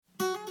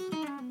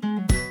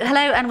Hello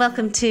and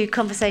welcome to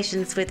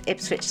Conversations with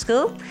Ipswich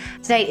School.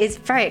 Today is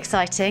very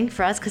exciting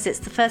for us because it's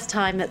the first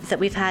time that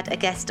we've had a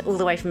guest all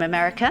the way from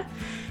America.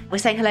 We're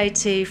saying hello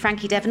to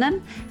Frankie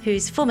Devonon,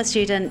 who's former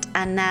student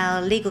and now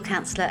legal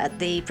counsellor at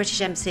the British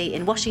Embassy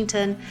in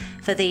Washington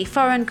for the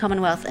Foreign,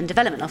 Commonwealth and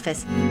Development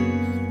Office.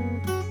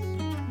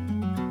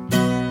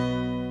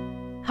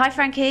 Hi,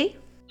 Frankie.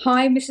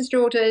 Hi, Mrs.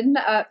 Jordan.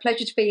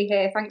 Pleasure to be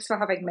here. Thanks for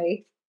having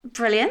me.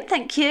 Brilliant,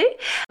 thank you.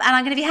 And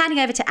I'm going to be handing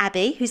over to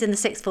Abby, who's in the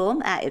sixth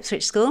form at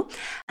Ipswich School.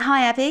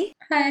 Hi, Abby.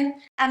 Hi.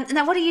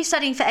 Now, what are you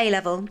studying for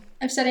A-level?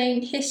 I'm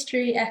studying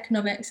history,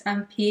 economics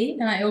and PE,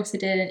 and I also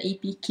did an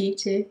EPQ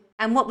too.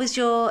 And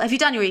have you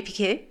done your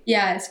EPQ?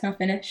 Yeah, it's now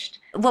finished.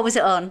 What was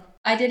it on?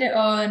 I did it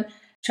on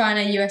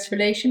China-US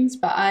relations,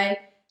 but I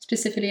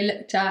specifically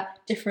looked at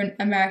different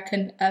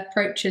American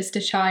approaches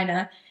to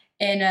China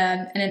in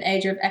an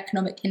age of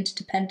economic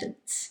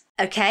interdependence.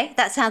 Okay,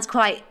 that sounds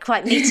quite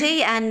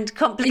meaty and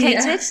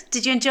complicated. Yeah.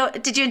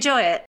 Did you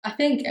enjoy it? I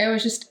think it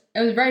was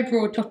a very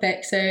broad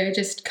topic, so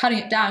just cutting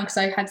it down because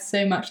I had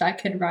so much that I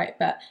couldn't write,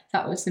 but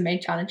that was the main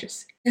challenge.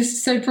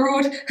 It's so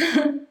broad.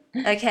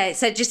 Okay,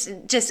 so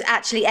just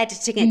actually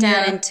editing it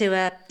down into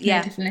a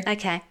definitely.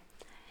 Okay,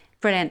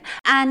 brilliant.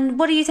 And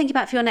what are you thinking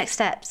about for your next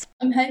steps?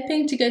 I'm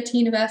hoping to go to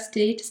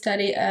university to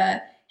study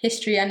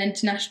history and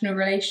international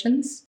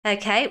relations.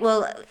 Okay,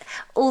 well,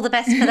 all the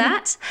best for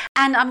that.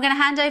 And I'm going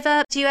to hand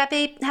over to you,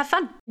 Abby. Have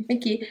fun.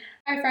 Thank you.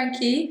 Hi,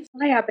 Frankie.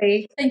 Hi,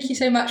 Abby. Thank you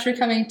so much for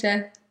coming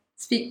to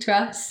speak to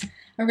us.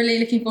 I'm really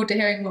looking forward to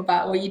hearing more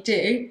about what you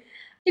do.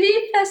 Could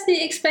you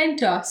firstly explain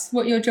to us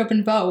what your job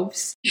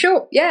involves?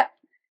 Sure, yeah.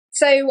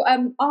 So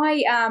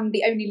I am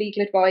the only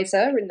legal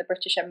advisor in the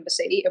British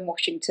Embassy in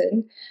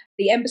Washington.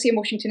 The Embassy in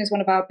Washington is one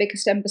of our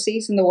biggest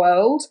embassies in the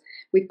world.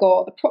 We've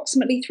got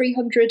approximately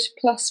 300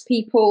 plus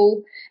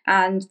people,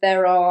 and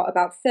there are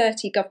about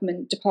 30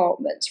 government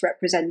departments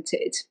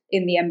represented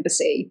in the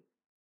embassy.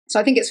 So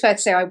I think it's fair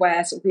to say I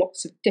wear sort of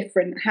lots of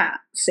different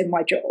hats in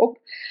my job.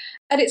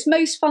 At its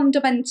most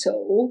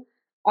fundamental,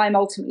 I'm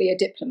ultimately a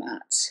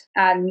diplomat.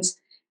 And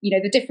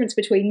the difference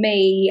between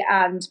me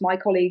and my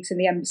colleagues in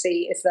the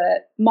embassy is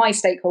that my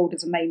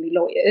stakeholders are mainly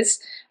lawyers,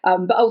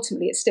 but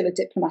ultimately it's still a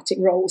diplomatic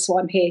role. So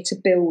I'm here to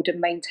build and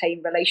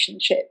maintain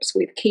relationships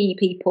with key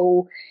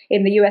people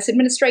in the US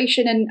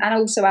administration and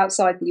also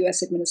outside the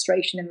US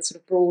administration in the sort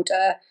of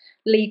broader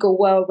legal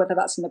world, whether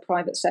that's in the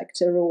private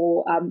sector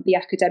or the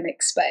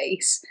academic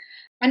space.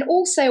 And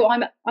also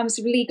I'm a sort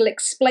of legal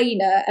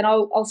explainer, and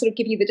I'll sort of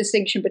give you the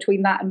distinction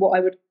between that and what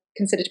I would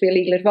consider to be a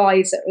legal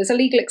advisor. As a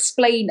legal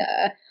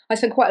explainer, I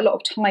spend quite a lot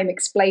of time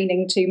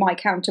explaining to my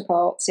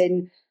counterparts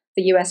in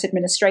the US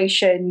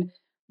administration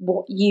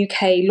what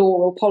UK law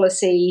or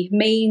policy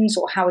means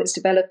or how it's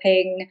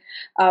developing.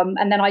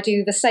 And then I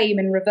do the same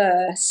in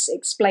reverse,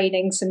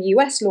 explaining some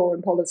US law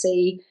and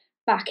policy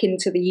back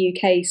into the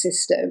UK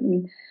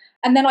system.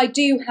 And then I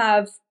do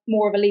have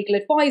more of a legal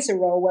advisor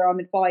role where I'm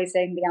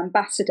advising the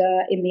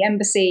ambassador in the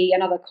embassy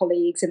and other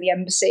colleagues in the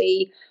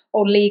embassy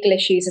on legal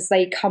issues as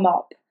they come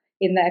up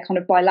in their kind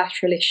of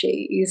bilateral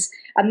issues.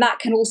 And that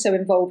can also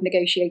involve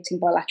negotiating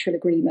bilateral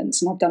agreements.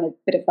 And I've done a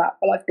bit of that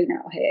while I've been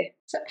out here.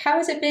 So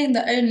how is it being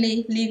the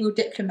only legal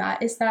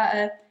diplomat? Is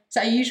that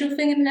a usual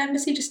thing in an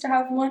embassy just to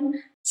have one?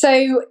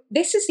 So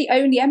this is the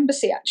only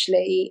embassy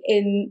actually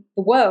in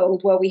the world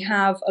where we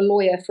have a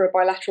lawyer for a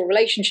bilateral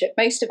relationship.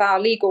 Most of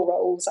our legal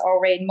roles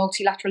are in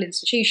multilateral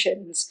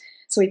institutions.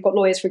 So we've got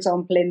lawyers, for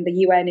example, in the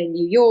UN in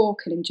New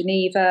York and in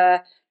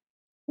Geneva.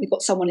 We've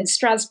got someone in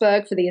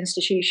Strasbourg for the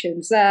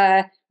institutions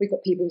there. We've got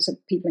some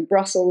people in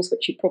Brussels,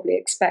 which you'd probably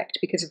expect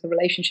because of the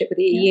relationship with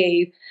the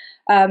EU.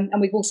 And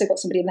we've also got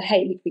somebody in The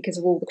Hague because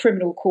of all the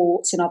criminal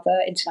courts and other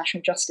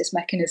international justice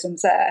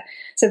mechanisms there.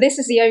 So this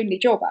is the only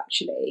job,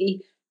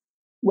 actually,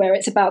 where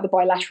it's about the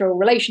bilateral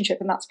relationship.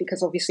 And that's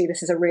because, obviously,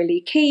 this is a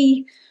really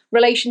key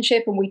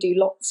relationship and we do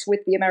lots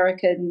with the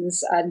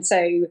Americans. And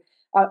so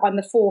I'm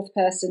the fourth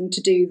person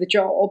to do the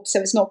job. So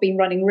it's not been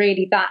running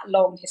really that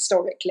long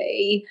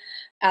historically.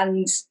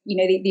 And,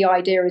 the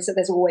idea is that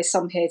there's always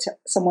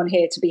someone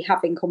here to be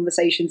having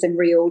conversations in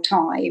real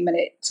time, and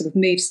it sort of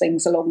moves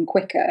things along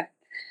quicker.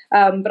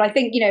 But I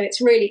think,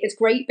 it's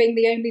great being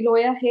the only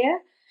lawyer here.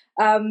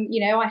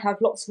 I have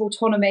lots of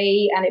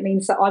autonomy, and it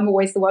means that I'm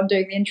always the one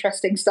doing the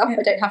interesting stuff.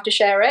 I don't have to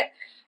share it.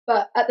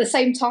 But at the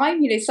same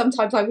time,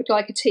 sometimes I would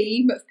like a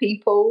team of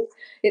people.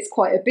 It's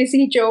quite a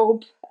busy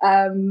job,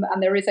 and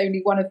there is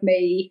only one of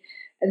me.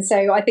 And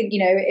so I think,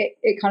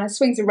 it kind of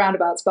swings and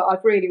roundabouts, but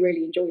I've really,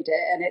 really enjoyed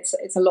it. And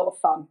it's a lot of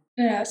fun.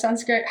 Yeah,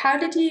 sounds great. How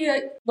did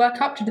you work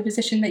up to the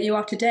position that you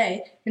are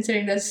today,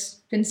 considering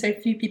there's been so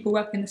few people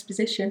working in this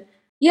position?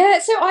 Yeah,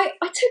 so I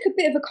took a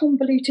bit of a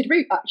convoluted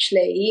route,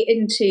 actually,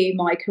 into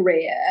my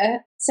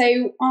career.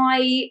 So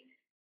I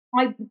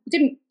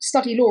didn't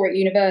study law at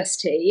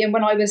university. And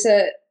when I was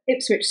at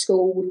Ipswich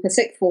School for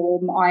sixth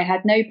form, I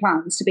had no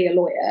plans to be a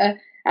lawyer.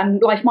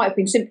 And life might have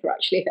been simpler,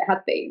 actually, if it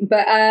had been.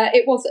 But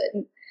it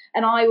wasn't.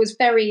 And I was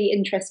very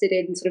interested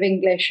in sort of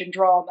English and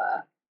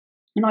drama.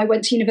 And I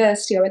went to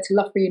university, I went to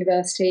Loughborough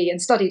University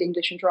and studied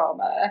English and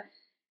drama.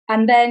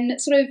 And then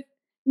sort of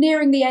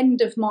nearing the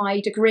end of my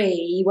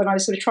degree, when I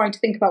was sort of trying to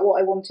think about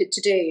what I wanted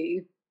to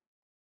do,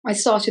 I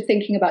started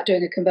thinking about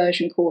doing a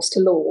conversion course to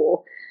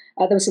law.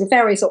 There were sort of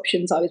various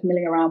options I was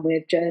milling around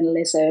with: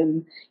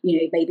 journalism,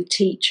 maybe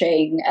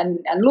teaching, and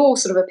law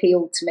sort of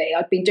appealed to me.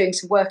 I'd been doing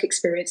some work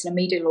experience in a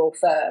media law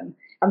firm,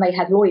 and they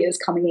had lawyers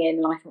coming in,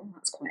 and I thought,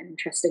 that's quite an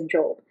interesting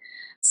job.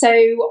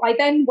 So I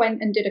then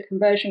went and did a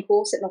conversion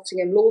course at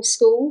Nottingham Law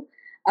School,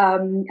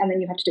 and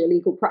then you had to do a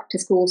legal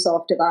practice course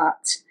after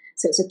that.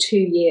 So it's a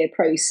 2-year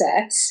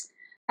process.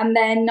 And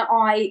then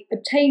I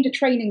obtained a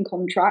training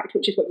contract,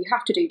 which is what you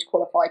have to do to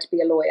qualify to be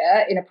a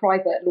lawyer, in a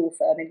private law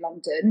firm in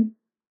London.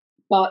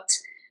 But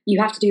you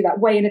have to do that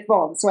way in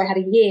advance. So I had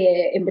a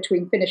year in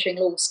between finishing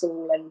law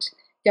school and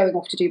going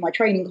off to do my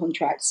training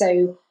contract.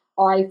 So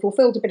I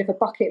fulfilled a bit of a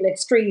bucket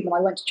list dream, and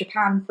I went to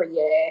Japan for a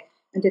year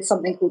and did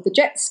something called the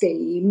JET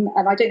scheme.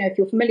 And I don't know if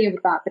you're familiar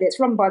with that, but it's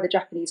run by the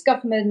Japanese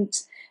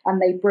government,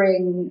 and they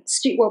bring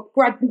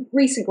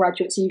recent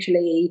graduates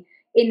usually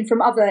in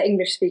from other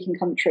English-speaking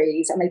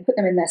countries, and they put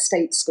them in their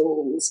state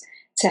schools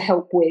to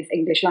help with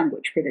English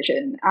language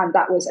provision. And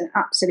that was an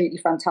absolutely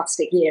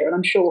fantastic year, and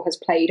I'm sure has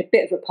played a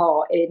bit of a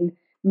part in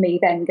me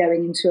then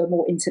going into a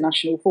more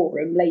international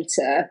forum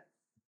later.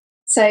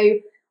 So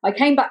I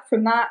came back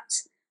from that.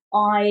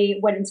 I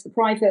went into the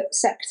private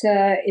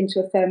sector, into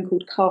a firm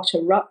called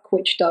Carter Ruck,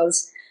 which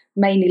does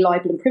mainly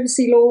libel and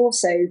privacy law,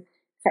 so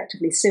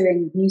effectively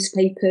suing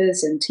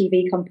newspapers and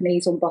TV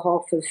companies on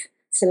behalf of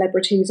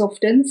celebrities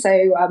often.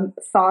 So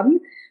fun.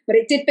 But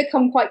it did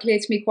become quite clear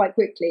to me quite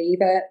quickly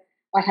that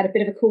I had a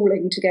bit of a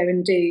calling to go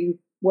and do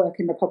work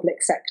in the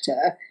public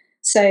sector.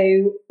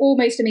 So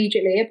almost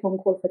immediately upon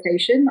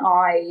qualification,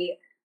 I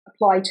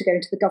applied to go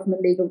into the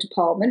government legal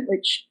department,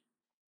 which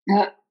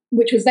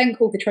was then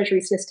called the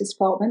Treasury Solicitors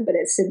Department, but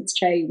it's since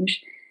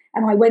changed.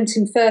 And I went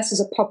in first as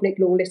a public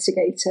law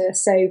litigator.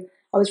 So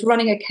I was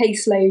running a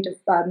caseload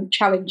of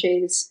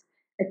challenges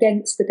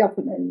against the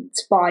government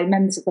by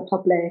members of the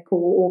public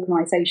or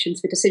organisations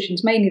for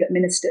decisions mainly that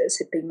ministers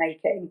had been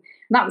making.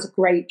 And that was a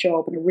great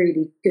job and a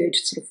really good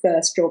sort of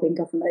first job in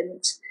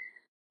government.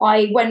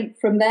 I went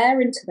from there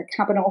into the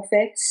Cabinet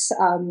Office,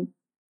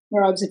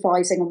 where I was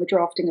advising on the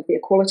drafting of the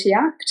Equality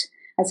Act,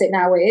 as it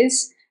now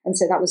is. And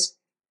so that was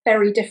a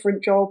very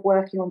different job,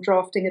 working on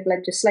drafting of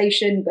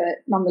legislation,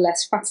 but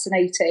nonetheless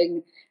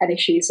fascinating and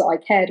issues that I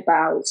cared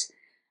about.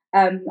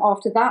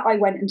 After that, I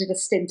went and did a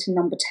stint in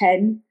Number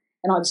 10,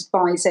 and I was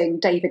advising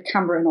David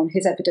Cameron on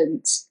his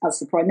evidence as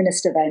the Prime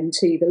Minister then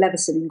to the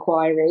Leveson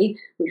inquiry,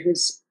 which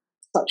was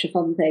such a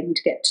fun thing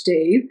to get to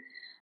do.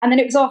 And then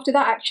it was after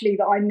that, actually,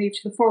 that I moved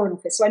to the Foreign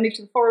Office. So I moved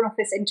to the Foreign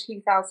Office in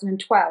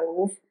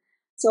 2012,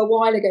 so a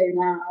while ago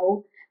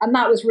now. And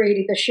that was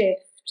really the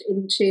shift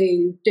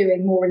into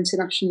doing more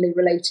internationally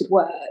related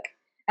work.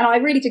 And I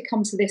really did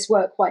come to this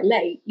work quite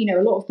late.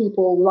 A lot of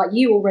people like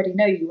you already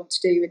know you want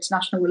to do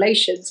international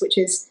relations, which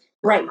is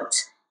great,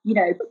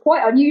 but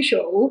quite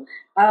unusual.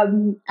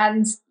 And,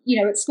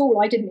 at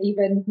school, I didn't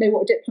even know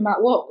what a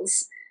diplomat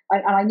was.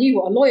 And I knew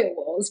what a lawyer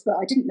was, but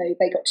I didn't know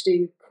they got to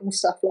do cool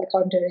stuff like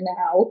I'm doing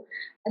now.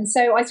 And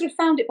so I sort of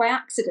found it by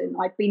accident.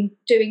 I'd been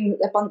doing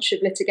a bunch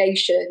of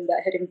litigation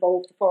that had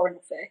involved the Foreign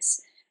Office.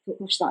 I thought,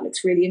 gosh, that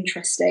looks really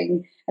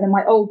interesting. And then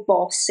my old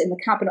boss in the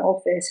Cabinet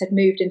Office had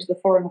moved into the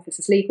Foreign Office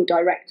as legal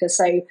director.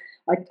 So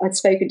I'd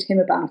spoken to him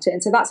about it.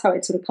 And so that's how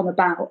it sort of come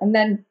about. And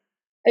then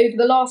over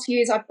the last few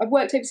years, I've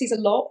worked overseas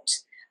a lot,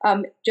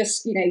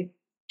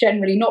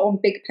 generally not on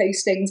big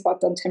postings, but I've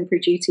done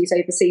temporary duties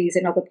overseas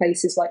in other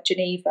places like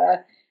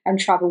Geneva and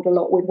travelled a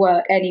lot with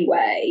work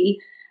anyway.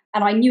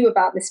 And I knew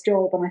about this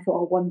job and I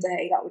thought, one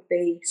day that would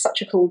be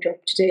such a cool job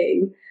to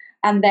do.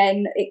 And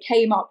then it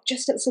came up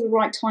just at sort of the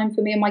right time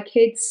for me and my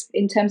kids,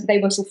 in terms of they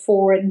were sort of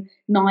 4 and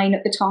 9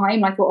 at the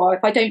time. I thought,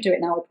 if I don't do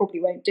it now, I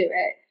probably won't do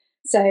it.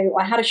 So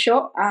I had a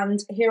shot and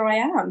here I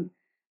am,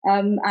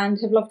 and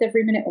have loved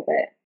every minute of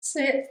it.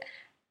 So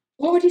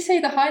what would you say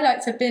the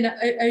highlights have been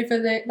over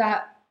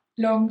that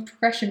long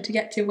progression to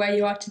get to where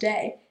you are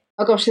today?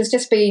 Oh gosh, there's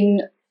just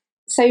been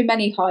so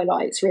many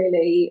highlights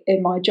really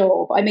in my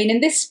job. I mean, in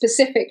this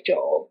specific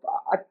job,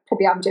 I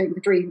probably am doing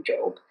the dream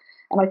job.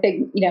 And I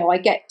think, I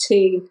get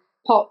to,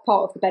 part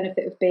of the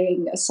benefit of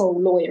being a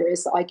sole lawyer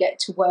is that I get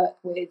to work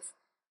with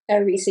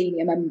very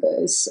senior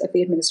members of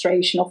the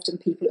administration, often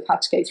people who've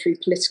had to go through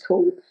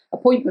political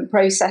appointment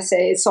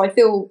processes. So I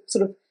feel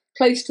sort of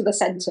close to the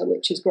centre,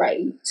 which is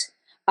great.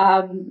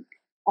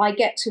 I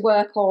get to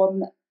work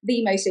on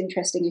the most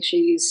interesting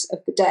issues of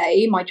the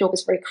day. My job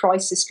is very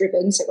crisis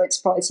driven, so it won't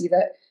surprise you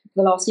that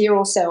for the last year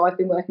or so I've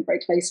been working very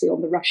closely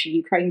on the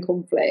Russia-Ukraine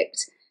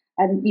conflict,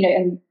 and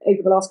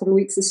over the last couple of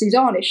weeks the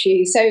Sudan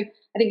issue. So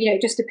I think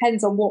it just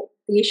depends on what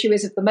the issue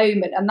is of the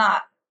moment, and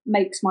that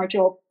makes my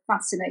job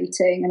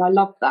fascinating, and I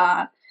love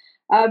that.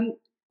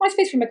 I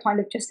suppose from a kind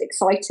of just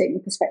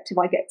exciting perspective,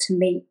 I get to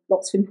meet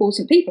lots of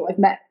important people. I've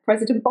met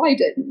President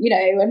Biden,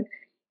 and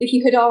if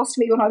you had asked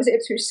me when I was at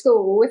Ipswich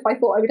School if I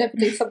thought I would ever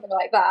do something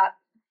like that,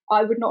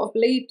 I would not have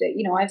believed it.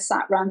 I've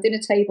sat around dinner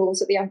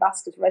tables at the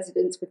ambassador's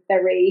residence with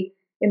very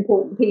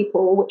important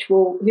people,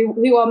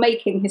 who are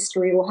making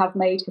history or have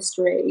made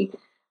history,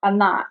 and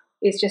that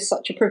is just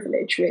such a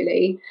privilege,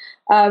 really.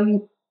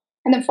 And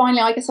then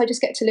finally, I guess I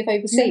just get to live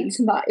overseas,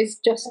 and that is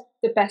just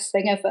the best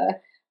thing ever.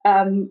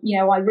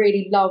 I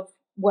really love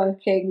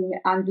working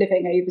and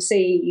living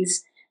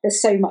overseas.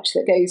 There's so much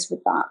that goes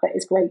with that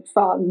is great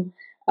fun.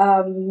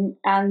 I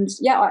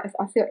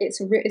feel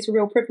it's a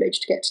real privilege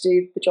to get to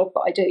do the job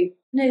that I do.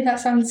 No, that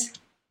sounds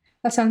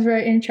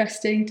very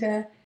interesting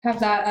to have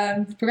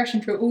that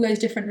progression through all those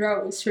different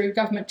roles through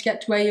government to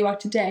get to where you are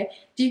today.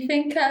 Do you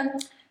think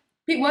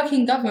working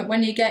in government,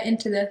 when you get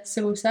into the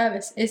civil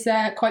service, is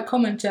quite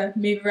common to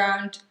move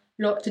around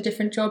lots of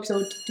different jobs, or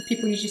do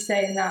people usually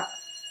stay in that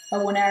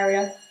one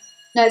area?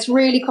 No, it's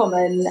really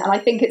common, and I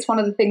think it's one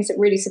of the things that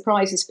really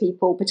surprises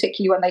people,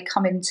 particularly when they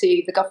come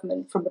into the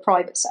government from the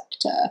private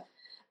sector.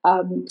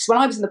 Because when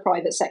I was in the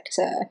private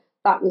sector,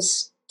 that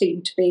was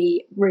deemed to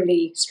be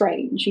really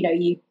strange.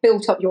 You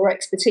built up your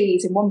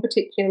expertise in one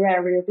particular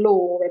area of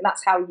law, and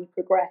that's how you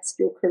progressed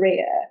your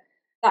career.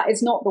 That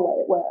is not the way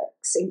it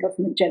works in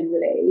government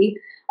generally.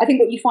 I think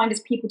what you find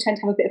is people tend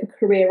to have a bit of a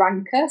career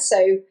anchor.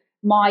 So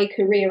my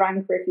career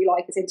anchor, if you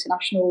like, is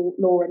international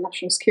law and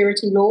national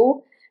security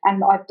law.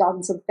 And I've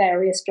done some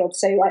various jobs.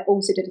 So I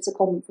also did a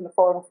secondment from the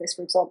Foreign Office,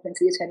 for example, into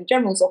the Attorney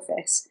General's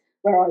office,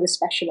 where I was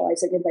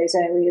specialising in those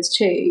areas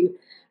too.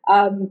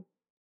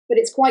 But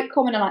it's quite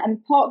common,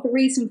 and part of the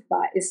reason for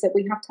that is that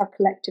we have to have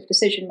collective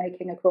decision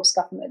making across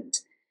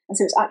government. And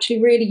so it's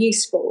actually really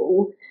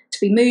useful to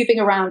be moving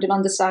around and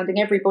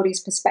understanding everybody's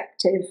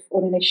perspective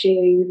on an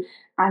issue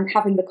and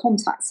having the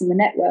contacts and the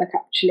network,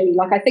 actually.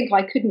 Like, I think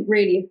I couldn't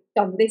really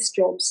have done this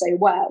job so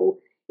well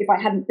if I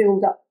hadn't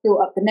built up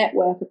the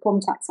network of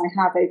contacts I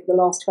have over the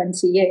last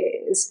 20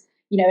 years.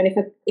 And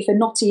if a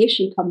knotty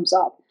issue comes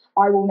up,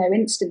 I will know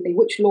instantly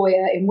which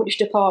lawyer in which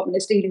department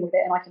is dealing with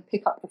it, and I can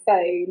pick up the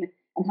phone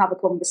and have a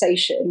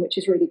conversation, which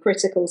is really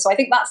critical. So I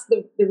think that's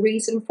the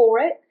reason for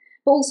it.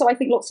 But also, I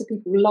think lots of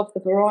people love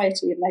the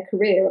variety in their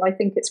career, and I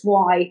think it's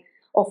why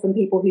often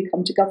people who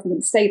come to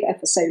government stay there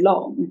for so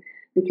long,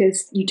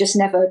 because you just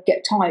never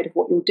get tired of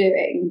what you're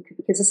doing.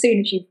 Because as soon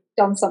as you've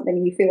done something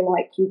and you feel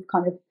like you've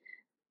kind of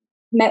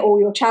met all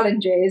your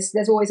challenges,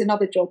 there's always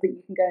another job that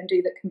you can go and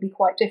do that can be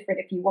quite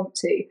different if you want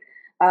to.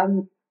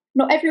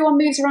 Not everyone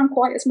moves around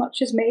quite as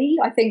much as me.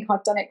 I think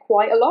I've done it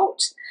quite a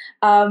lot.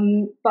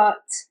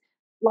 But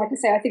like I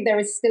say, I think there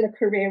is still a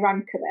career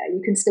anchor there.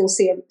 You can still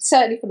see,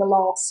 certainly for the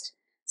last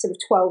sort of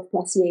 12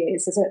 plus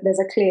years, there's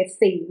a clear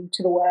theme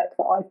to the work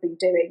that I've been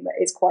doing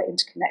that is quite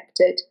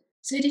interconnected.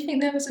 So do you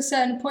think there was a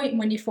certain point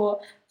when you thought,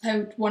 I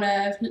would want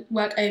to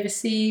work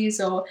overseas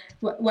or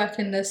work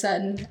in the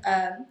certain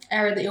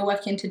area that you're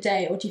working in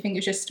today? Or do you think it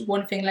was just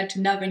one thing led to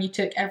another and you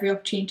took every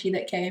opportunity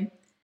that came?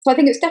 So I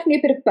think it's definitely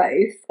a bit of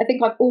both. I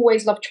think I've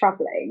always loved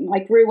travelling. I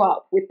grew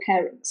up with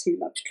parents who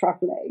loved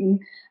travelling,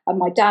 and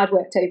my dad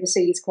worked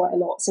overseas quite a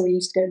lot, so we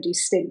used to go and do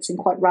stints in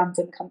quite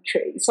random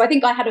countries. So I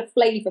think I had a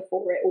flavour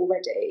for it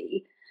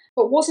already,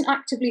 but wasn't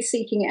actively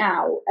seeking it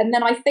out. And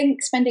then I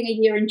think spending a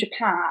year in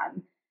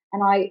Japan,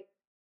 and I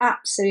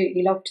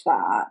absolutely loved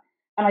that.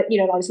 And I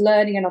was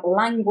learning another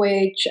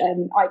language,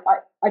 and I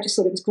just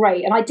thought it was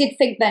great. And I did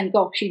think then,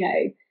 gosh,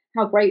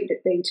 how great would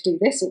it be to do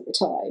this all the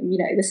time?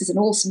 This is an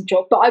awesome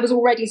job. But I was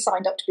already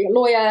signed up to be a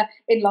lawyer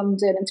in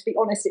London, and to be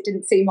honest, it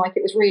didn't seem like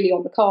it was really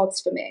on the cards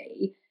for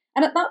me.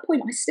 And at that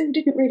point, I still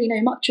didn't really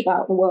know much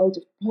about the world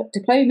of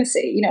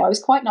diplomacy. I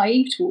was quite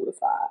naive to all of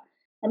that.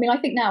 I mean, I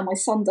think now my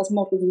son does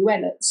Model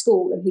UN at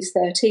school, and he's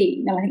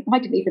 13, and I think I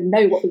didn't even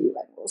know what the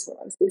UN was when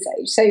I was this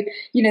age. So,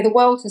 the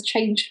world has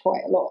changed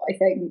quite a lot, I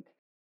think.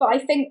 But I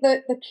think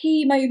that the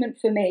key moment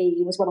for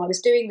me was when I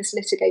was doing this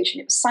litigation.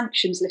 It was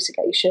sanctions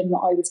litigation that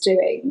I was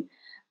doing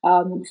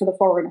for the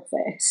Foreign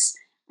Office.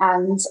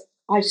 And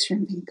I just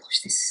remember thinking,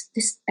 gosh,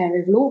 this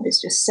area of law is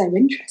just so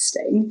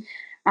interesting.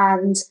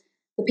 And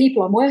the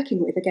people I'm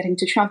working with are getting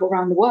to travel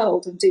around the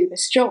world and do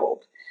this job.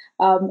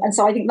 And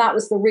so I think that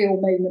was the real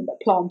moment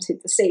that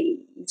planted the seed.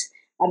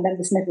 And then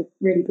there's never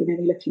really been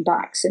any looking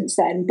back since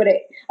then. But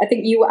I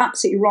think you were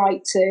absolutely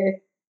right to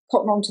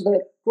cotton on to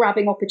the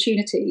grabbing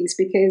opportunities,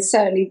 because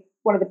certainly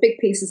one of the big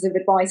pieces of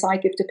advice I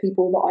give to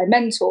people that I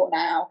mentor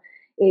now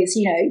is,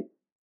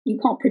 you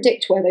can't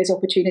predict where those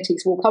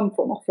opportunities will come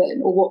from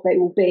often or what they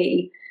will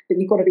be, but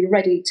you've got to be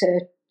ready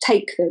to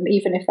take them,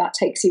 even if that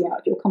takes you out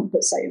of your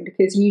comfort zone,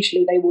 because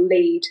usually they will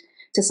lead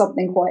to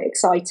something quite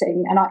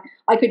exciting. And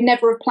I could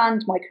never have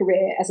planned my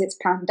career as it's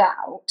panned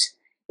out.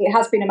 It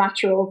has been a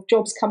matter of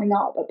jobs coming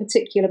up at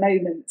particular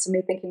moments and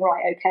me thinking,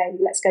 right, okay,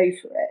 let's go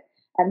for it.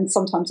 And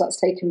sometimes that's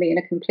taken me in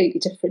a completely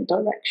different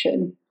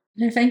direction.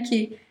 No, thank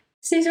you. It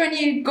seems when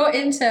you got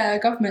into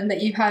government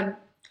that you had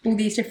all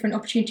these different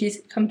opportunities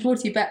come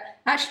towards you, but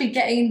actually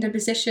getting into the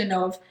position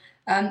of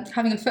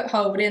having a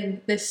foothold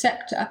within this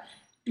sector,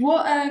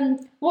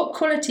 what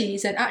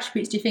qualities and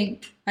attributes do you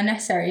think are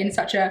necessary in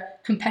such a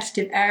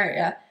competitive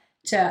area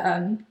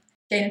to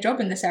gain a job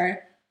in this area?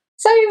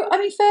 So, I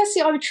mean,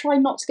 firstly, I would try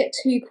not to get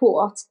too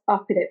caught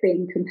up in it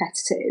being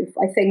competitive.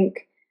 I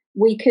think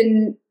we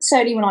can,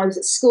 certainly when I was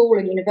at school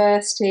and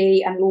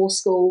university and law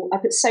school, I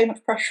put so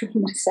much pressure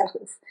on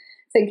myself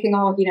thinking,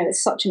 oh,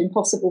 it's such an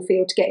impossible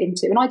field to get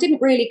into. And I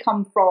didn't really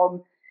come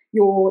from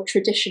your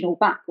traditional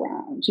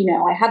background.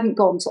 I hadn't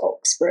gone to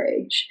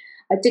Oxbridge.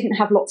 I didn't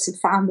have lots of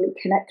family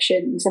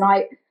connections. And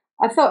I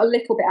felt a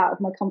little bit out of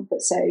my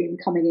comfort zone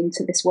coming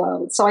into this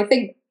world. So I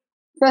think,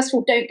 first of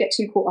all, don't get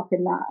too caught up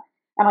in that.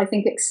 And I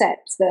think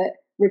accept that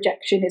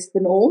rejection is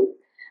the norm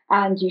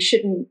and you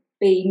shouldn't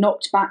be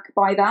knocked back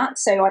by that.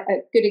 So a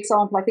good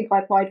example, I think I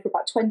applied for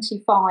about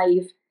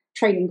 25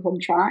 training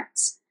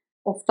contracts.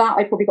 Of that,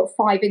 I probably got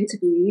 5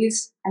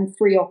 interviews and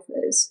 3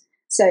 offers.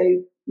 So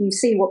you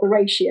see what the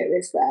ratio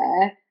is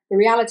there. The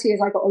reality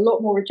is I got a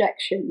lot more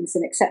rejections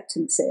than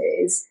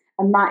acceptances,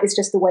 and that is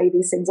just the way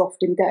these things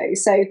often go.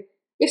 So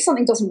if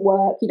something doesn't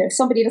work, if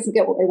somebody doesn't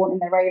get what they want in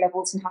their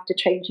A-levels and have to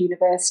change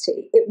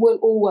university, it will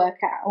all work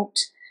out,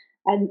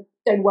 and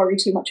don't worry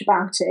too much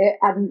about it.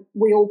 And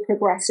we all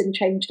progress and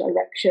change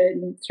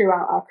direction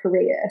throughout our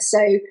career.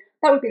 So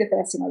that would be the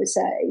first thing I would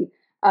say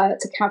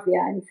to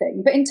caveat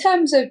anything. But in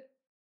terms of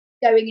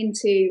going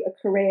into a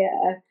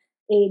career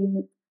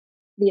in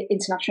the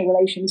international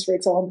relations, for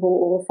example,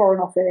 or the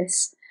Foreign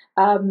Office,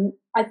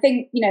 I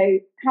think,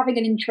 having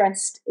an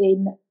interest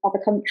in other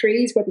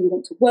countries, whether you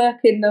want to work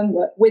in them,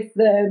 work with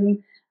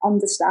them,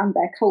 understand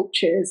their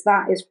cultures,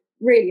 that is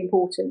really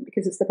important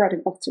because it's the bread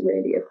and butter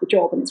really of the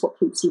job and it's what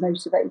keeps you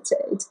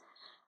motivated.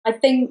 I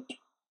think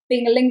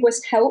being a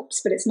linguist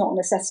helps, but it's not a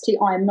necessity.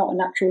 I am not a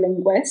natural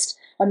linguist.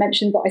 I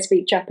mentioned that I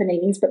speak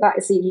Japanese, but that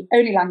is the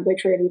only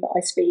language really that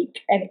I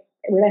speak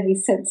with any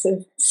sense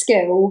of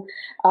skill,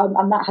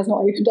 and that has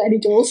not opened any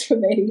doors for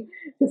me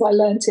because I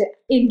learned it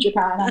in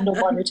Japan and on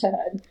my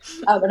return,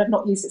 and I've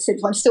not used it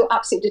since. I'm still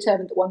absolutely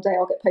determined that one day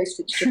I'll get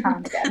posted to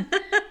Japan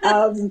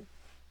again.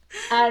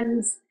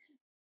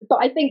 But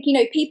I think,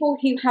 people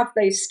who have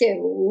those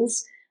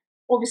skills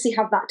obviously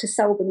have that to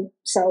sell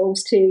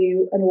themselves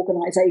to an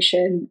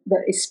organisation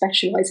that is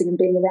specialising in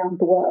being around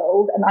the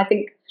world. And I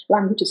think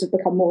languages have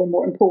become more and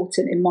more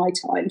important in my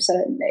time,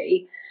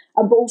 certainly.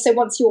 But also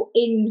once you're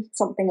in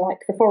something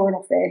like the Foreign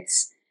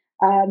Office,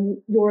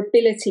 your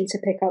ability to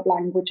pick up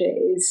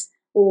languages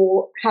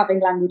or having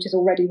languages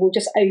already will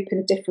just open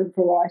a different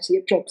variety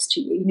of jobs to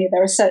you.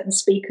 There are certain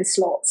speaker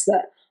slots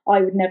that I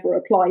would never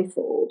apply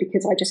for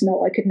because I just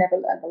know I could never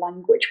learn the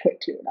language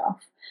quickly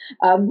enough.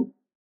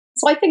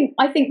 So I think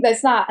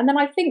there's that. And then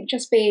I think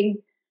just being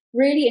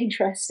really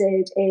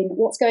interested in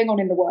what's going on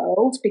in the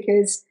world,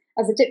 because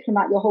as a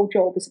diplomat, your whole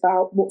job is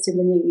about what's in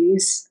the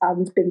news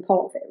and being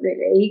part of it,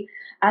 really.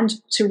 And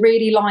to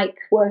really like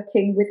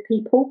working with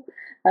people.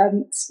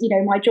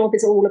 My job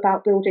is all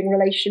about building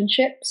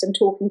relationships and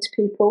talking to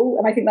people.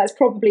 And I think that's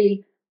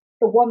probably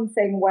the one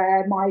thing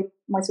where my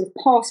sort of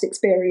past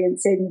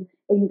experience in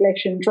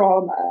English and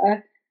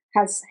drama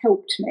has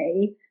helped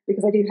me,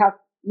 because I do have,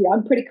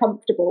 I'm pretty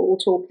comfortable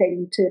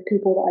talking to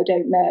people that I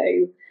don't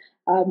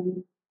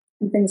know,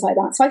 and things like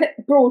that. So I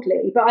think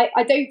broadly, but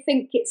I don't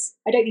think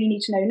you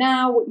need to know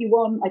now what you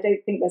want. I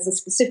don't think there's a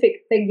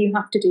specific thing you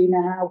have to do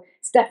now.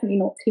 It's definitely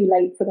not too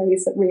late for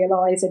those that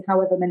realise in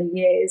however many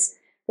years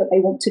that they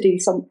want to do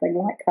something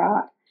like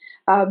that.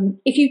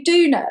 If you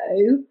do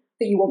know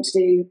that you want to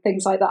do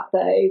things like that,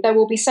 though, there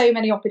will be so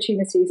many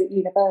opportunities at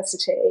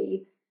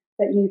university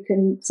that you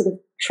can sort of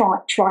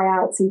try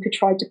out. So you could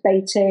try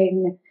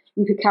debating,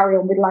 you could carry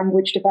on with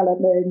language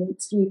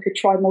development, you could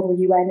try Model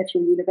UN if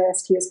your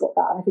university has got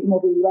that. And I think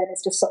Model UN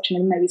is just such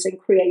an amazing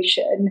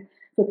creation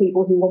for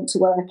people who want to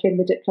work in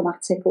the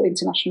diplomatic or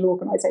international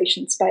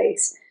organisation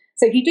space.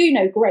 So if you do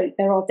know, great,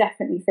 there are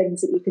definitely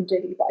things that you can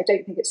do, but I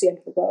don't think it's the end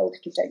of the world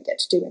if you don't get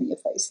to do any of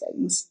those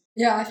things.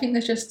 Yeah, I think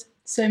there's just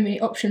so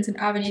many options and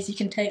avenues you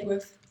can take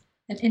with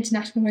an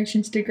international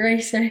relations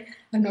degree, so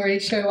I'm not really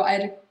sure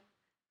where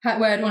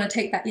I'd want to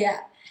take that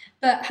yet.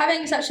 But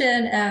having such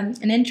an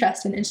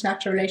interest in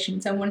international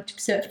relations and wanting to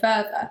pursue it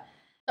further,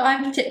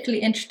 I'm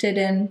particularly interested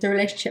in the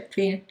relationship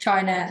between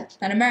China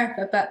and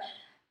America. But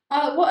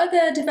what are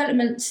the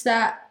developments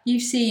that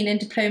you've seen in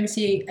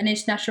diplomacy and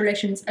international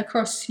relations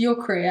across your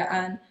career,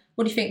 and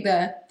what do you think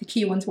the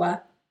key ones were?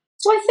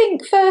 So I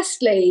think,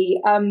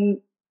 firstly,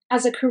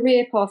 as a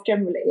career path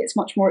generally, it's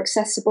much more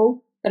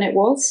accessible than it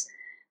was.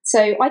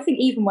 So I think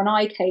even when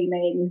I came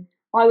in,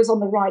 I was on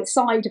the right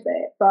side of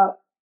it, but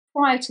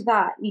prior to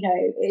that,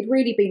 it'd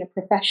really been a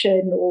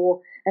profession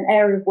or an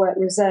area of work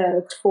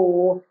reserved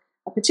for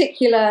a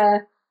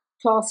particular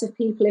class of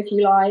people, if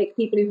you like,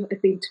 people who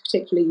had been to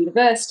particular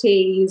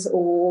universities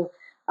or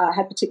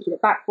had particular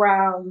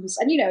backgrounds,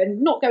 and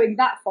not going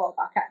that far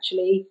back,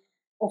 actually,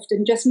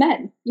 often just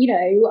men,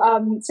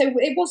 so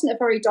it wasn't a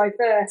very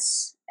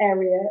diverse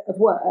area of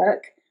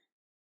work.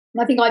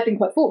 And I think I've been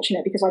quite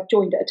fortunate because I've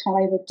joined at a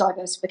time of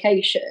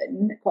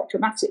diversification, quite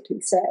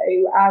dramatically so,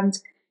 and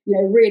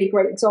a really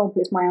great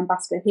example is my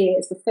ambassador here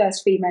is the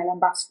first female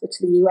ambassador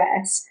to the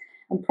US.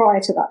 And prior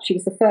to that, she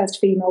was the first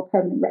female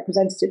permanent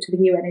representative to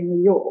the UN in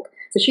New York.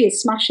 So she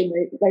is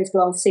smashing those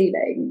glass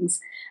ceilings.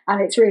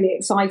 And it's really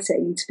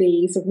exciting to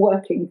be sort of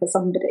working for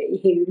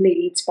somebody who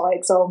leads by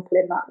example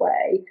in that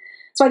way.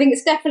 So I think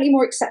it's definitely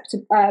more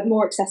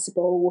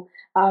accessible.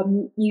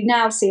 You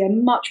now see a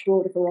much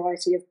broader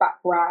variety of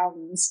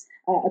backgrounds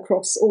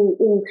across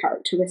all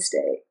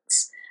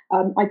characteristics.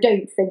 I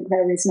don't think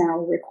there is now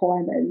a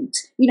requirement.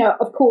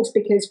 Of course,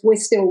 because we're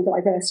still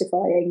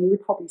diversifying, you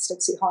would probably still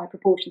see higher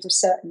proportions of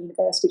certain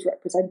universities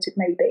represented,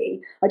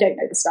 maybe. I don't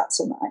know the stats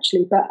on that,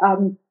 actually, but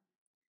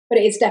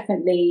it is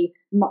definitely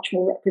much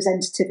more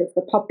representative of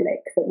the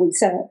public that we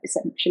serve,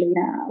 essentially,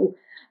 now.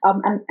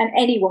 And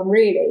anyone,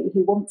 really,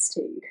 who wants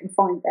to can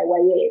find their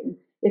way in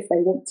if they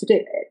want to do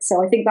it.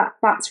 So I think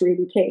that's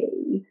really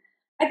key.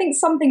 I think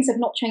some things have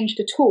not changed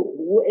at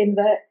all, in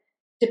that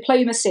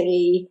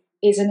diplomacy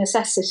is a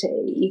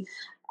necessity,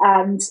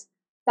 and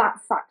that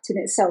fact in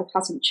itself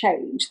hasn't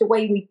changed. The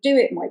way we do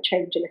it might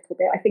change a little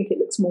bit. I think it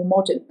looks more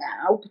modern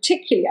now,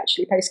 particularly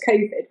actually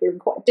post-COVID. We're in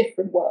quite a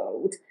different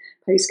world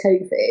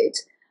post-COVID.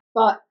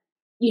 But,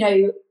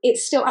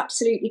 it's still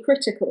absolutely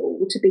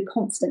critical to be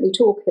constantly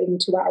talking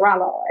to our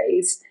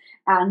allies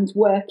and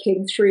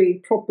working through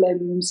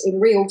problems in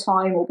real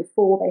time or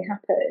before they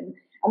happen.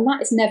 And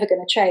that is never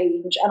going to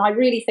change. And I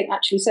really think,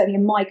 actually, certainly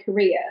in my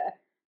career,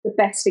 the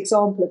best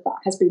example of that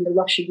has been the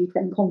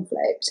Russia-Ukraine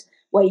conflict,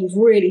 where you've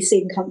really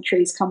seen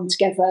countries come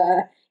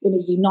together in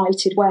a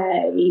united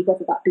way,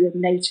 whether that be in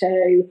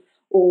NATO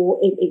or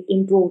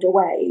in broader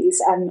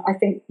ways. And I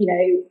think,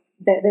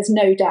 there's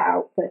no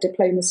doubt that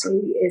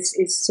diplomacy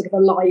is sort of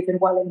alive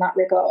and well in that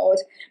regard.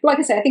 But like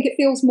I say, I think it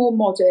feels more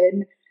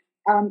modern.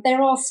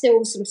 There are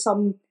still sort of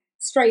some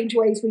strange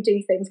ways we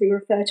do things. We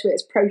refer to it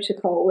as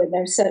protocol, and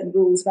there are certain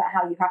rules about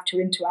how you have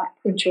to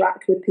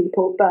interact with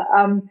people. But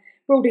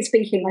broadly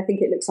speaking, I think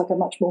it looks like a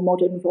much more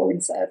modern foreign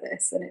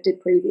service than it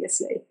did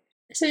previously.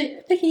 So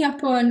picking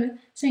up on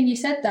something you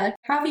said there,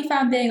 how have you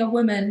found being a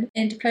woman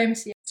in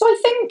diplomacy? So I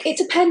think it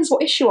depends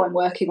what issue I'm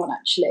working on,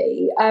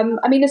 actually.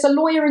 As a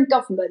lawyer in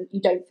government, you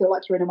don't feel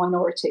like you're in a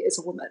minority as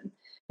a woman,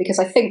 because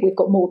I think we've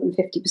got more than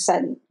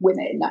 50%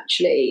 women,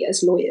 actually,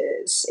 as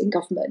lawyers in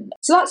government.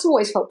 So that's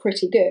always felt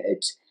pretty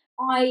good.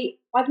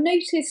 I've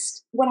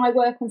noticed when I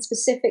work on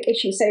specific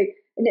issues, so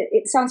and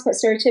it sounds quite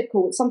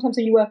stereotypical, but sometimes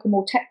when you work on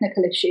more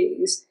technical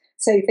issues,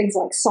 so things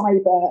like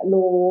cyber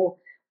law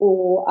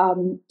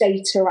or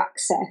data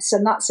access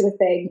and that sort of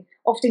thing,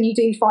 often you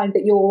do find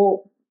that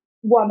you're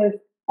one of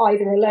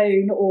either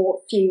alone or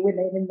few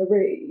women in the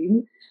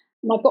room.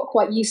 And I've got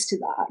quite used to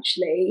that,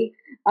 actually.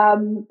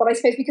 But I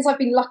suppose because I've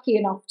been lucky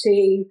enough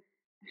to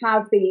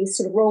have these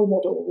sort of role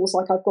models,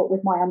 like I've got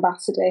with my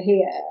ambassador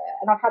here,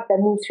 and I've had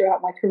them all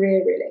throughout my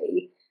career,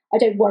 really, I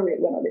don't worry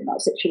when I'm in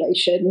that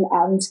situation.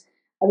 And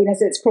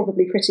as it's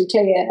probably pretty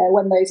clear,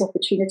 when those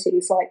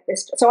opportunities like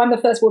this, so I'm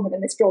the first woman in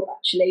this job,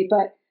 actually,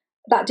 but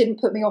that didn't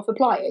put me off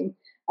applying.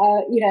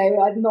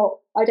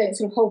 I don't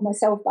sort of hold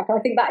myself back. And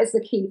I think that is the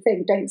key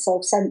thing. Don't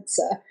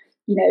self-censor.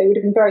 It would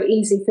have been very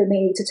easy for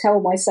me to tell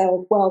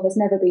myself, well, there's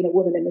never been a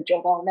woman in the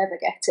job, I'll never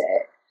get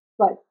it.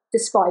 But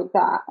despite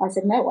that, I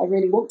said, no, I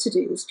really want to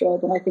do this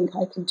job and I think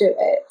I can do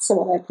it.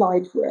 So I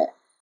applied for it.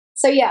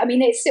 So yeah,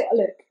 it's still,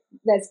 look,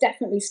 there's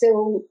definitely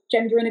still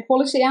gender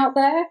inequality out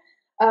there.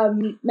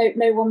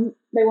 No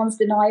one's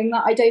denying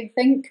that, I don't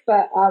think,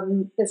 but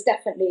there's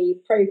definitely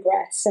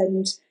progress,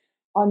 and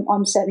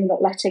I'm certainly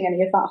not letting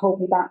any of that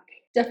hold me back.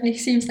 Definitely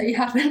seems like you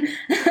haven't.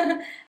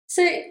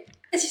 So,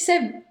 as you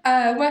said,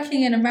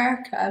 working in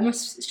America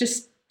must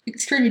just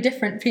extremely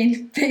different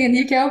being in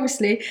the UK,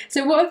 obviously.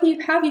 So how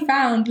have you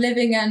found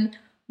living and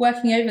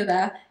working over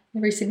there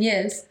in recent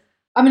years?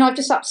 I've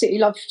just absolutely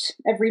loved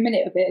every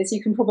minute of it, as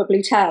you can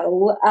probably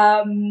tell.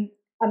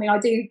 I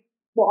do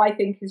what I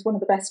think is one of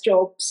the best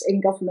jobs in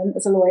government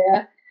as a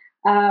lawyer.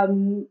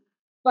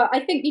 But I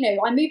think,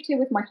 I moved here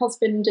with my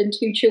husband and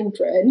 2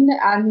 children,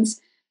 and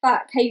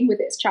that came with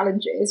its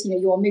challenges.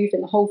 You are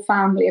moving the whole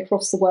family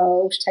across the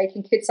world,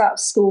 taking kids out of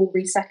school,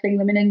 resettling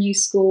them in a new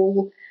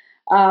school.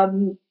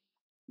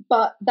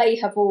 But they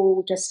have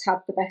all just had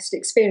the best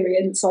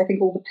experience. So I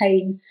think all the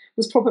pain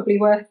was probably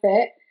worth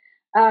it.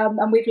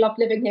 And we've loved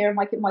living here. And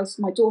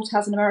my daughter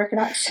has an American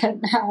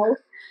accent now.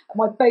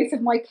 And both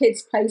of my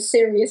kids play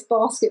serious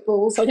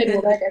basketball, so I don't know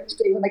what they're going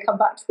to do when they come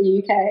back to the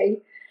UK.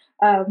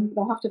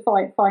 They'll have to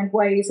find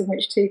ways in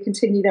which to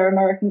continue their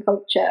American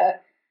culture.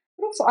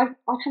 But also, I've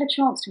had a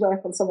chance to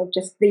work on some of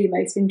just the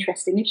most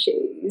interesting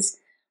issues.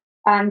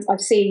 And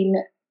I've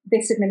seen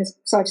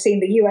I've seen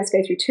the US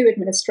go through 2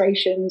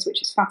 administrations,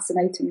 which is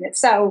fascinating in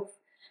itself,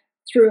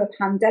 through a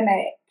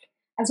pandemic,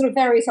 and sort of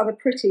various other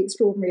pretty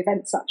extraordinary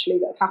events, actually,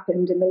 that have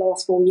happened in the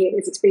last 4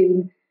 years. It's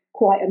been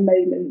quite a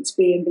moment to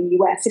be in the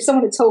US. If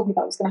someone had told me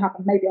that was going to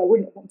happen, maybe I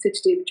wouldn't have wanted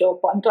to do the job,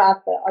 but I'm glad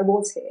that I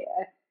was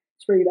here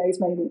through those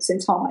moments in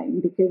time,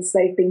 because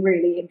they've been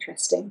really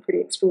interesting, pretty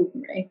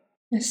extraordinary.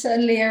 It's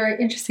certainly a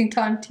very interesting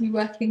time to be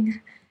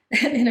working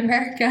in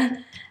America.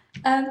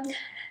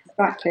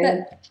 Exactly.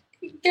 But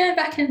going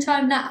back in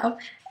time now,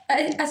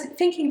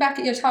 thinking back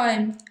at your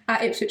time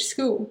at Ipswich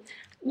School,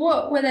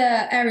 what were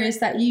the areas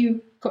that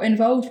you got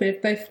involved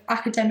with, both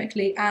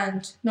academically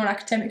and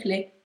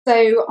non-academically?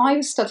 So I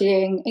was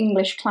studying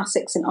English,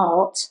 classics and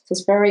art, so it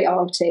was very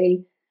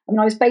arty.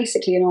 I was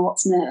basically an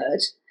arts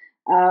nerd.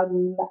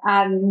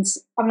 In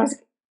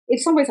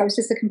some ways I was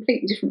just a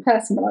completely different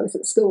person when I was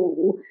at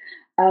school.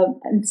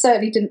 and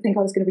certainly didn't think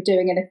I was going to be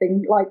doing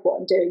anything like what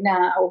I'm doing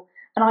now.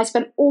 And I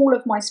spent all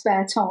of my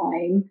spare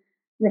time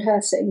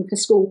rehearsing for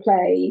school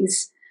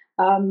plays.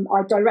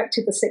 I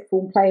directed the sixth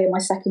form play in my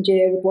second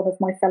year with one of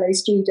my fellow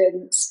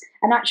students.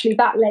 And actually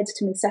that led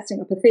to me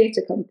setting up a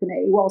theatre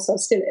company whilst I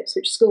was still at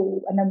Ipswich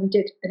School. And then we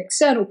did an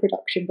external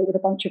production, but with a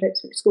bunch of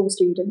Ipswich School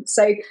students.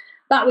 So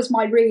that was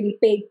my really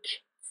big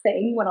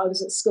thing when I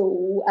was at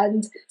school.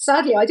 And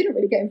sadly, I didn't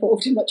really get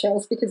involved in much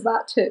else because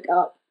that took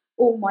up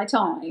all my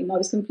time. I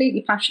was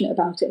completely passionate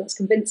about it. I was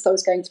convinced I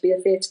was going to be a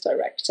theatre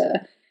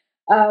director.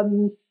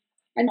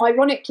 And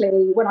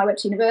ironically, when I went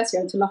to university,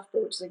 I went to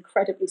Loughborough, which is an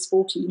incredibly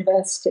sporty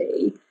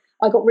university.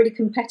 I got really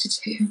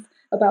competitive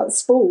about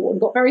sport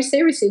and got very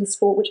seriously in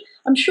sport, which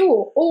I'm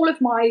sure all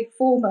of my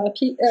former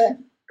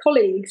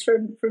colleagues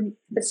from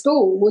the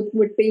school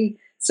would be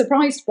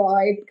surprised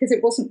by, because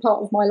it wasn't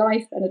part of my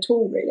life then at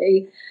all,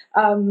 really.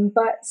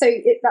 But so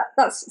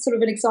that's sort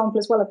of an example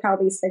as well of how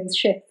these things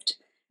shift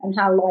and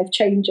how life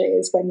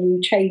changes when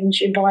you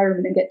change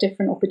environment and get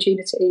different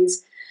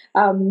opportunities.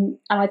 And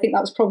I think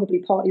that was probably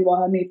partly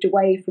why I moved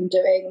away from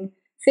doing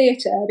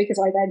theatre, because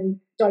I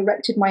then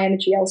directed my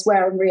energy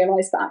elsewhere and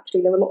realised that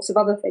actually there were lots of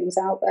other things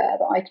out there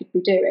that I could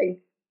be doing.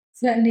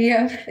 Certainly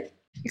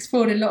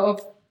explored a lot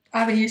of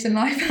avenues in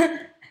life.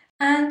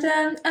 And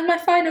my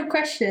final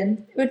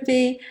question would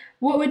be,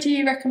 what would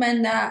you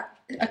recommend that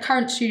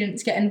current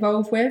students get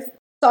involved with?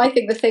 So I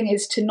think the thing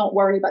is to not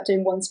worry about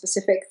doing one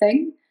specific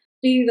thing.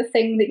 Do the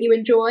thing that you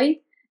enjoy.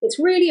 It's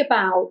really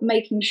about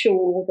making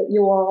sure that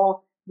you are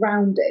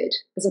rounded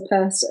as a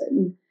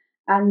person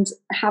and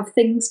have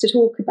things to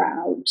talk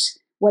about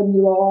when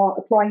you are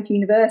applying for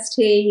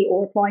university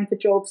or applying for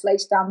jobs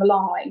later down the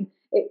line.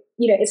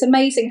 It's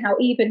amazing how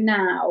even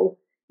now,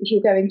 if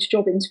you're going to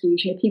job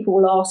interviews, people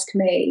will ask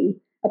me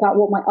about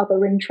what my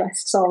other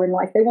interests are in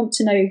life. They want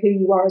to know who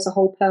you are as a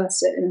whole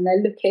person, and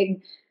they're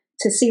looking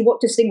to see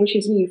what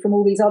distinguishes you from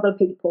all these other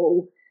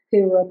people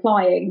who are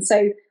applying. So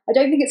I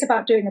don't think it's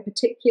about doing a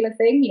particular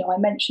thing. I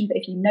mentioned that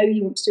if you know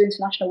you want to do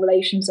international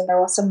relations, and there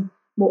are some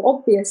more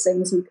obvious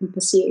things you can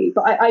pursue,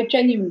 but I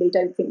genuinely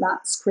don't think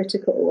that's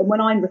critical. And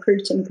when I'm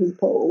recruiting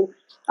people,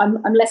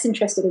 I'm less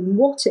interested in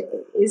what it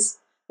is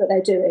that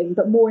they're doing,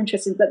 but more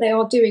interested that they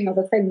are doing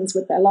other things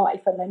with their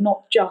life, and they're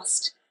not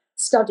just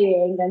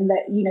studying, and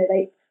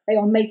that they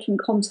are making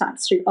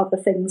contacts through other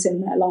things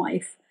in their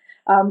life.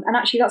 And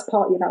actually, that's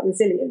partly about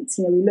resilience.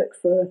 We look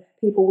for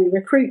people we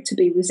recruit to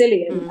be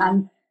resilient,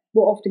 and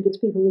what often gives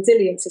people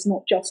resilience is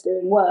not just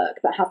doing work,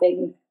 but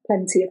having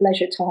plenty of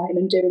leisure time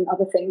and doing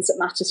other things that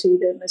matter to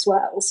them as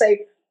well. So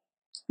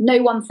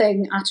no one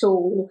thing at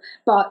all,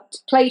 but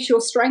play to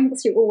your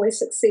strengths. You'll always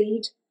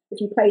succeed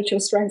if you play to your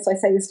strengths. I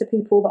say this to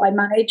people that I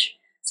manage.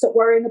 Stop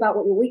worrying about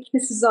what your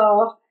weaknesses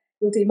are.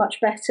 You'll do much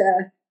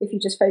better if you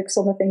just focus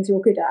on the things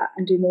you're good at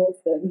and do more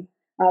of them.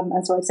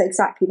 And so I'd say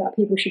exactly that.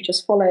 People should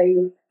just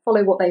follow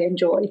what they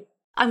enjoy.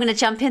 I'm going to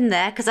jump in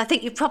there because I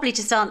think you probably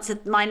just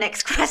answered my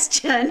next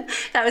question.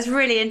 That was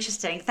really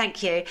interesting.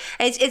 Thank you.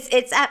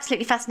 It's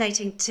absolutely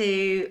fascinating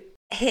to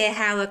hear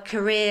how a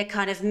career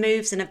kind of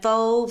moves and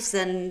evolves,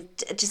 and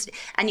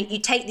you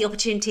take the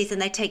opportunities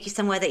and they take you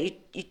somewhere that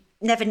you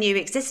never knew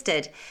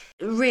existed.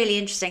 Really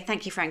interesting.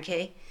 Thank you,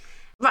 Frankie.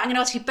 Right, I'm going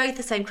to ask you both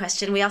the same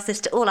question. We ask this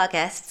to all our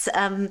guests,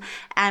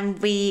 and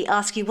we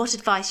ask you what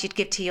advice you'd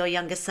give to your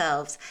younger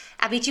selves.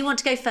 Abby, do you want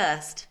to go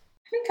first?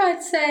 I think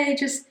I'd say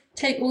just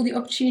take all the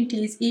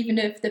opportunities, even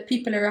if the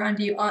people around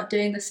you aren't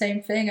doing the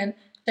same thing, and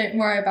don't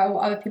worry about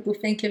what other people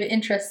think. If it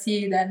interests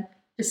you, then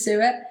pursue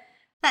it.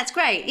 That's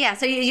great. Yeah.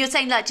 So you're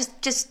saying like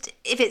just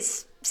if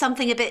it's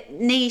something a bit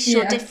niche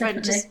or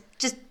different,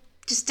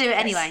 just do it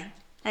anyway.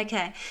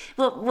 Okay.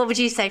 What would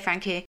you say,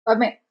 Frankie? I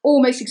mean,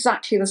 almost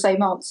exactly the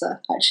same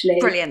answer, actually.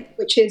 Brilliant.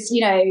 Which is,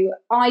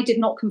 I did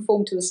not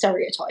conform to the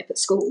stereotype at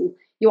school.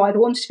 You either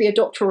wanted to be a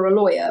doctor or a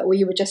lawyer, or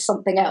you were just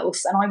something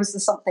else. And I was the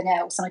something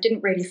else, and I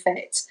didn't really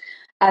fit.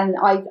 And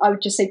I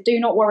would just say, do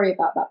not worry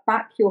about that.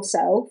 Back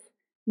yourself.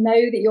 Know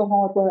that your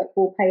hard work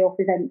will pay off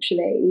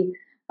eventually.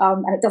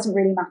 And it doesn't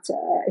really matter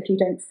if you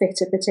don't fit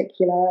a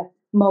particular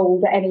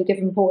mould at any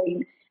given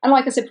point. And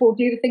like I said before,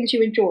 do the things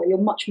you enjoy. You're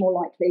much more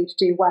likely to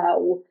do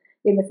well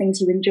in the things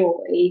you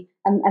enjoy,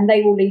 and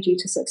they will lead you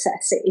to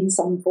success in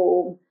some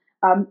form.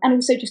 And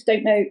also just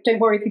don't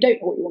worry if you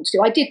don't know what you want to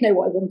do. I did know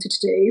what I wanted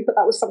to do, but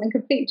that was something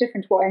completely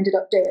different to what I ended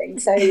up doing.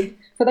 So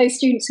for those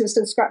students who are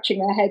still scratching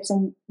their heads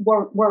and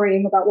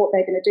worrying about what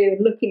they're going to do,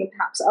 and looking at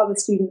perhaps other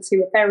students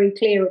who are very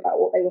clear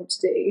about what they want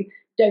to do,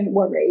 don't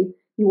worry.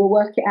 You will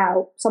work it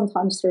out,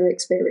 sometimes through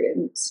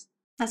experience.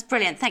 That's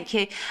brilliant. Thank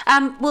you.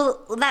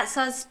 Well, that's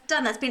us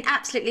done. That's been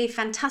absolutely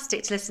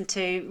fantastic to listen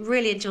to.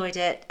 Really enjoyed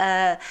it.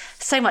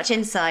 So much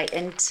insight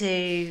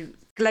into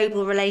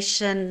global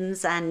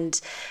relations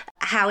and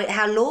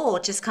how law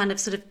just kind of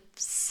sort of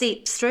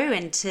seeps through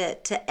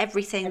into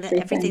everything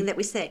that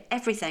we see.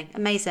 Everything.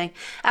 Amazing.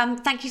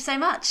 Thank you so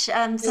much.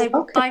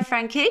 Bye,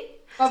 Frankie.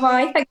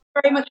 Bye-bye. Thank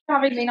you very much for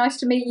having me. Nice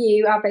to meet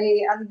you,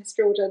 Abby and Miss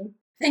Jordan.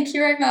 Thank you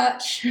very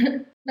much.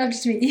 Lovely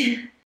to meet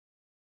you.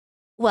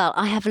 Well,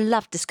 I have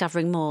loved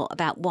discovering more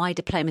about why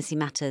diplomacy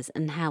matters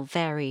and how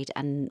varied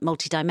and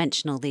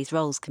multidimensional these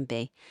roles can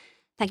be.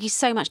 Thank you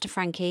so much to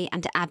Frankie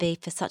and to Abby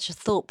for such a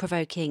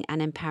thought-provoking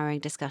and empowering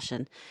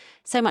discussion.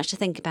 So much to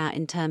think about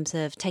in terms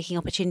of taking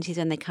opportunities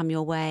when they come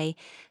your way,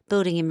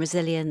 building in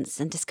resilience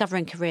and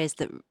discovering careers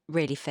that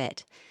really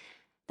fit.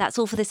 That's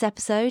all for this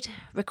episode,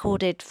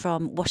 recorded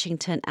from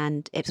Washington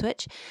and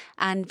Ipswich.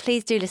 And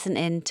please do listen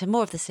in to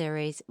more of the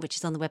series, which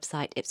is on the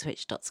website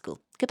ipswich.school.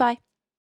 Goodbye.